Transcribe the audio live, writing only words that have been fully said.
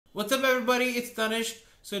What's up everybody, it's Tanish.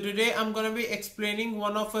 So today I'm going to be explaining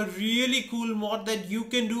one of a really cool mod that you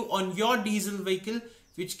can do on your diesel vehicle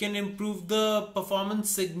which can improve the performance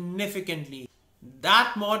significantly.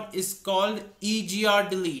 That mod is called EGR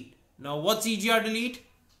Delete. Now what's EGR Delete?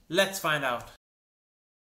 Let's find out.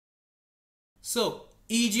 So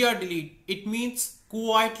EGR Delete, it means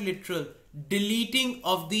quite literal deleting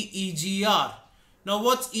of the EGR. Now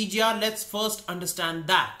what's EGR? Let's first understand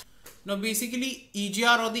that. Now basically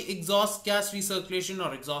EGR, or the exhaust gas recirculation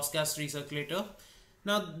or exhaust gas recirculator,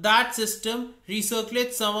 now that system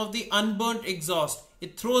recirculates some of the unburnt exhaust.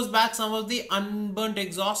 It throws back some of the unburnt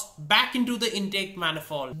exhaust back into the intake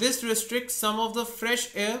manifold. This restricts some of the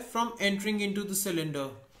fresh air from entering into the cylinder.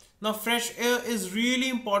 Now fresh air is really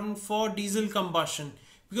important for diesel combustion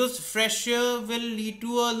because fresh air will lead to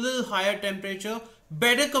a little higher temperature,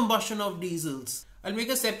 better combustion of diesels. I'll make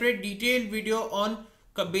a separate detailed video on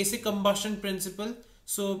basic combustion principle.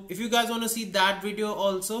 So if you guys want to see that video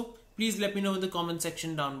also, please let me know in the comment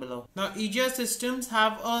section down below. Now EGR systems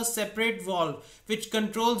have a separate valve which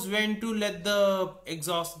controls when to let the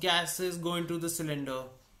exhaust gases go into the cylinder.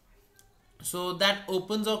 So that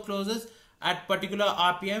opens or closes at particular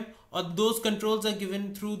RPM, or those controls are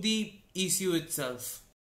given through the ECU itself.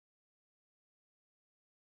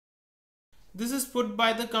 This is put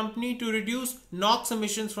by the company to reduce NOx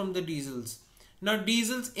emissions from the diesels. Now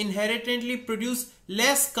diesels inherently produce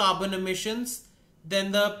less carbon emissions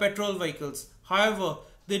than the petrol vehicles. However,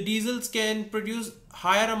 the diesels can produce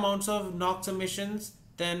higher amounts of NOx emissions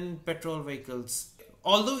than petrol vehicles.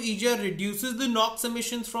 Although EGR reduces the NOx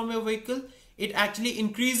emissions from your vehicle, it actually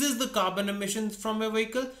increases the carbon emissions from your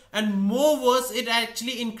vehicle, and more worse, it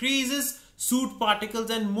actually increases soot particles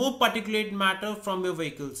and more particulate matter from your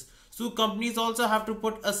vehicles. So companies also have to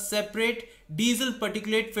put a separate diesel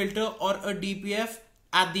particulate filter or a DPF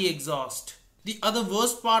at the exhaust. The other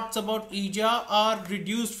worst parts about EGR are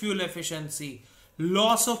reduced fuel efficiency,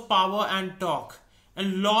 loss of power and torque,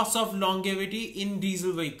 and loss of longevity in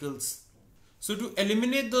diesel vehicles. So to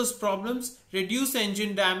eliminate those problems, reduce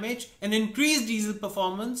engine damage and increase diesel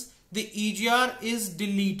performance, the EGR is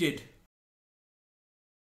deleted.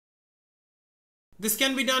 This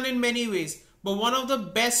can be done in many ways. But one of the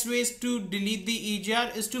best ways to delete the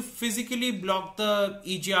EGR is to physically block the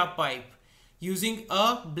EGR pipe using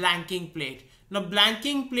a blanking plate. Now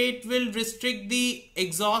blanking plate will restrict the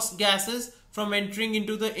exhaust gases from entering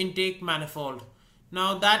into the intake manifold.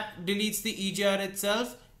 Now that deletes the EGR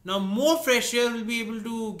itself. Now more fresh air will be able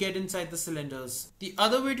to get inside the cylinders. The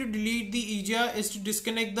other way to delete the EGR is to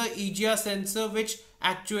disconnect the EGR sensor which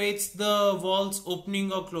actuates the valves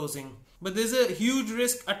opening or closing. But there's a huge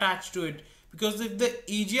risk attached to it, because if the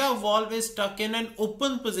EGR valve is stuck in an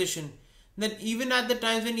open position, then even at the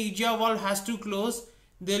times when EGR valve has to close,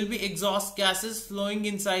 there will be exhaust gases flowing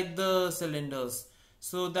inside the cylinders.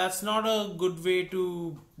 So that's not a good way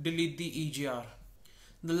to delete the EGR.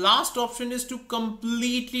 The last option is to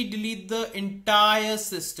completely delete the entire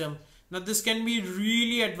system. Now this can be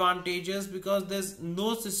really advantageous because there's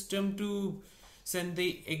no system to send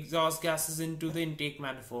the exhaust gases into the intake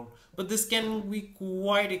manifold. But this can be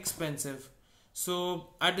quite expensive. So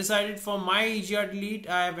I decided for my EGR delete,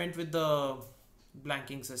 I went with the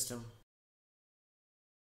blanking system.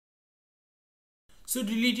 So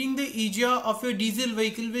deleting the EGR of your diesel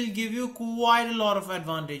vehicle will give you quite a lot of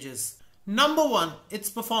advantages. Number one, its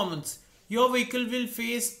performance. Your vehicle will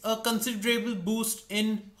face a considerable boost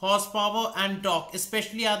in horsepower and torque,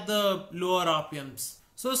 especially at the lower RPMs.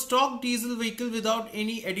 So a stock diesel vehicle without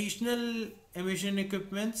any additional emission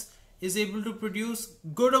equipments is able to produce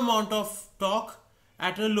good amount of torque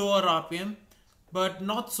at a lower RPM, but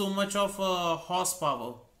not so much of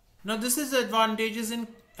horsepower. Now this is advantageous in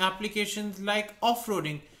applications like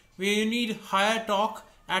off-roading, where you need higher torque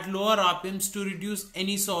at lower RPMs to reduce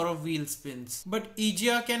any sort of wheel spins. But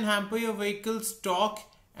EGR can hamper your vehicle's torque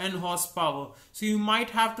and horsepower. So you might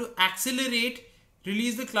have to accelerate,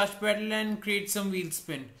 release the clutch pedal and create some wheel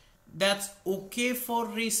spin. That's okay for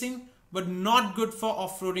racing, but not good for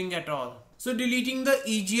off-roading at all. So deleting the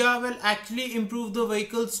EGR will actually improve the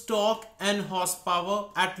vehicle's torque and horsepower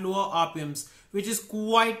at lower RPMs, which is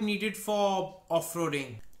quite needed for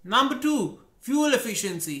off-roading. Number two, fuel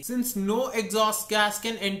efficiency. Since no exhaust gas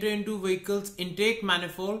can enter into vehicle's intake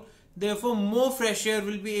manifold, therefore more fresh air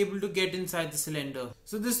will be able to get inside the cylinder.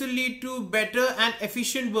 So this will lead to better and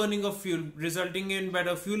efficient burning of fuel, resulting in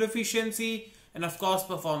better fuel efficiency and of course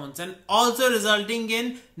performance, and also resulting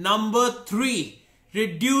in number three,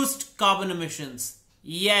 reduced carbon emissions.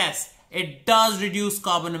 Yes, it does reduce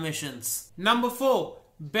carbon emissions. Number four,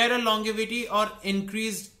 better longevity or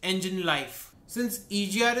increased engine life. Since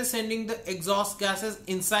EGR is sending the exhaust gases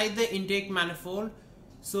inside the intake manifold,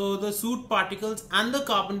 so the soot particles and the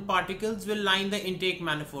carbon particles will line the intake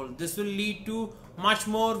manifold. This will lead to much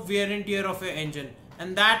more wear and tear of your engine,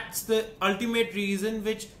 and that's the ultimate reason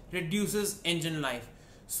which reduces engine life.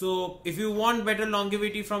 So if you want better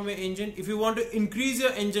longevity from your engine, if you want to increase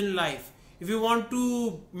your engine life, if you want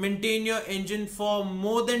to maintain your engine for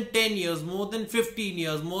more than 10 years, more than 15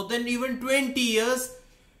 years, more than even 20 years,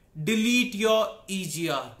 delete your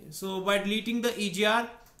EGR. So by deleting the EGR,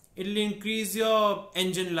 it will increase your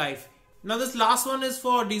engine life. Now this last one is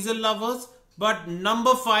for diesel lovers, but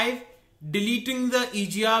number 5, deleting the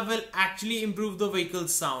EGR will actually improve the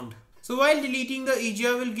vehicle's sound. So while deleting the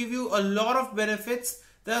EGR will give you a lot of benefits,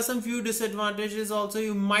 there are some few disadvantages also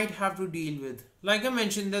you might have to deal with. Like I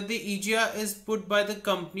mentioned, that the EGR is put by the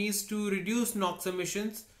companies to reduce NOx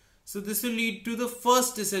emissions. So this will lead to the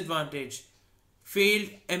first disadvantage: failed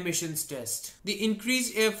emissions test. The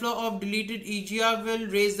increased airflow of deleted EGR will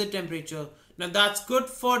raise the temperature. Now that's good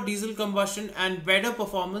for diesel combustion and better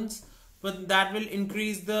performance, but that will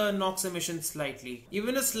increase the NOx emissions slightly.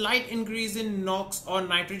 Even a slight increase in NOx or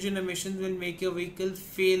nitrogen emissions will make your vehicle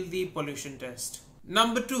fail the pollution test.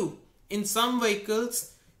 Number 2, in some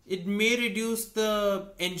vehicles, it may reduce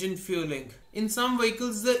the engine fueling. In some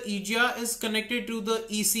vehicles, the EGR is connected to the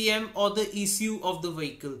ECM or the ECU of the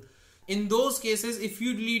vehicle. In those cases, if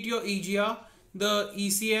you delete your EGR, the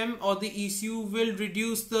ECM or the ECU will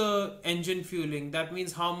reduce the engine fueling. That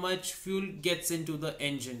means how much fuel gets into the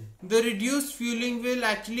engine. The reduced fueling will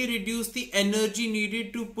actually reduce the energy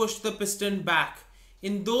needed to push the piston back.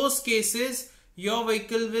 In those cases, your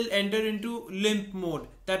vehicle will enter into limp mode.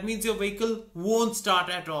 That means your vehicle won't start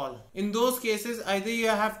at all. In those cases, either you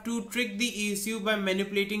have to trick the ECU by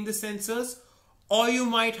manipulating the sensors, or you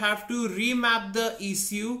might have to remap the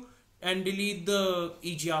ECU and delete the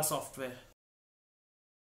EGR software.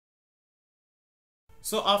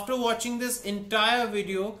 So after watching this entire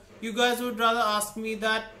video, you guys would rather ask me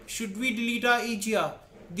that should we delete our EGR?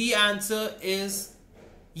 The answer is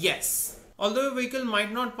yes. Although your vehicle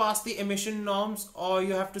might not pass the emission norms, or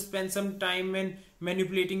you have to spend some time in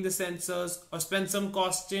manipulating the sensors, or spend some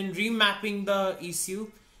cost in remapping the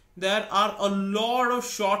ECU, there are a lot of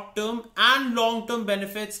short-term and long-term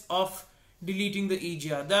benefits of deleting the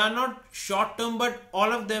EGR. They are not short-term, but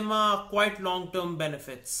all of them are quite long-term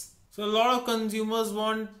benefits. So a lot of consumers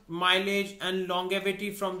want mileage and longevity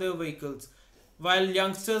from their vehicles, while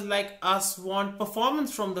youngsters like us want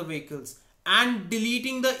performance from the vehicles. And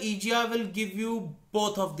deleting the EGR will give you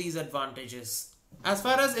both of these advantages. As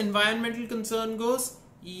far as environmental concern goes,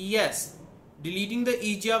 yes, deleting the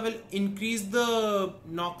EGR will increase the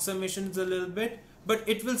NOx emissions a little bit, but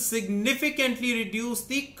it will significantly reduce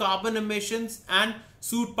the carbon emissions and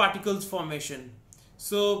soot particles formation.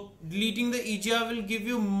 So deleting the EGR will give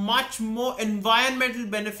you much more environmental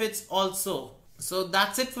benefits also. So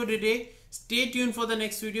that's it for today. Stay tuned for the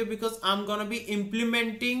next video, because I'm gonna be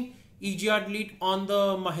implementing EGR delete on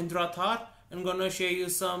the Mahindra Thar. I'm gonna share you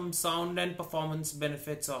some sound and performance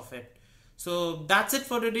benefits of it. So that's it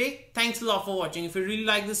for today. Thanks a lot for watching. If you really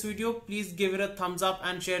like this video, please give it a thumbs up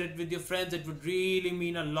and share it with your friends. It would really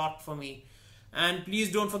mean a lot for me. And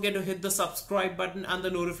please don't forget to hit the subscribe button and the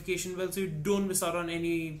notification bell so you don't miss out on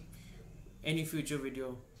any future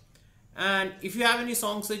video. And if you have any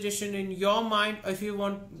song suggestion in your mind, or if you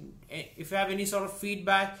have any sort of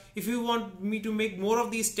feedback, if you want me to make more of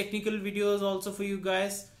these technical videos also for you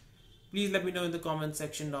guys, please let me know in the comment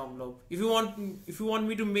section down below. If you want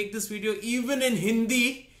me to make this video even in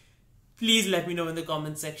Hindi, please let me know in the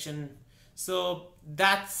comment section. So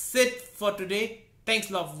that's it for today.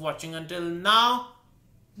 Thanks a lot for watching. Until now,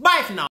 bye for now.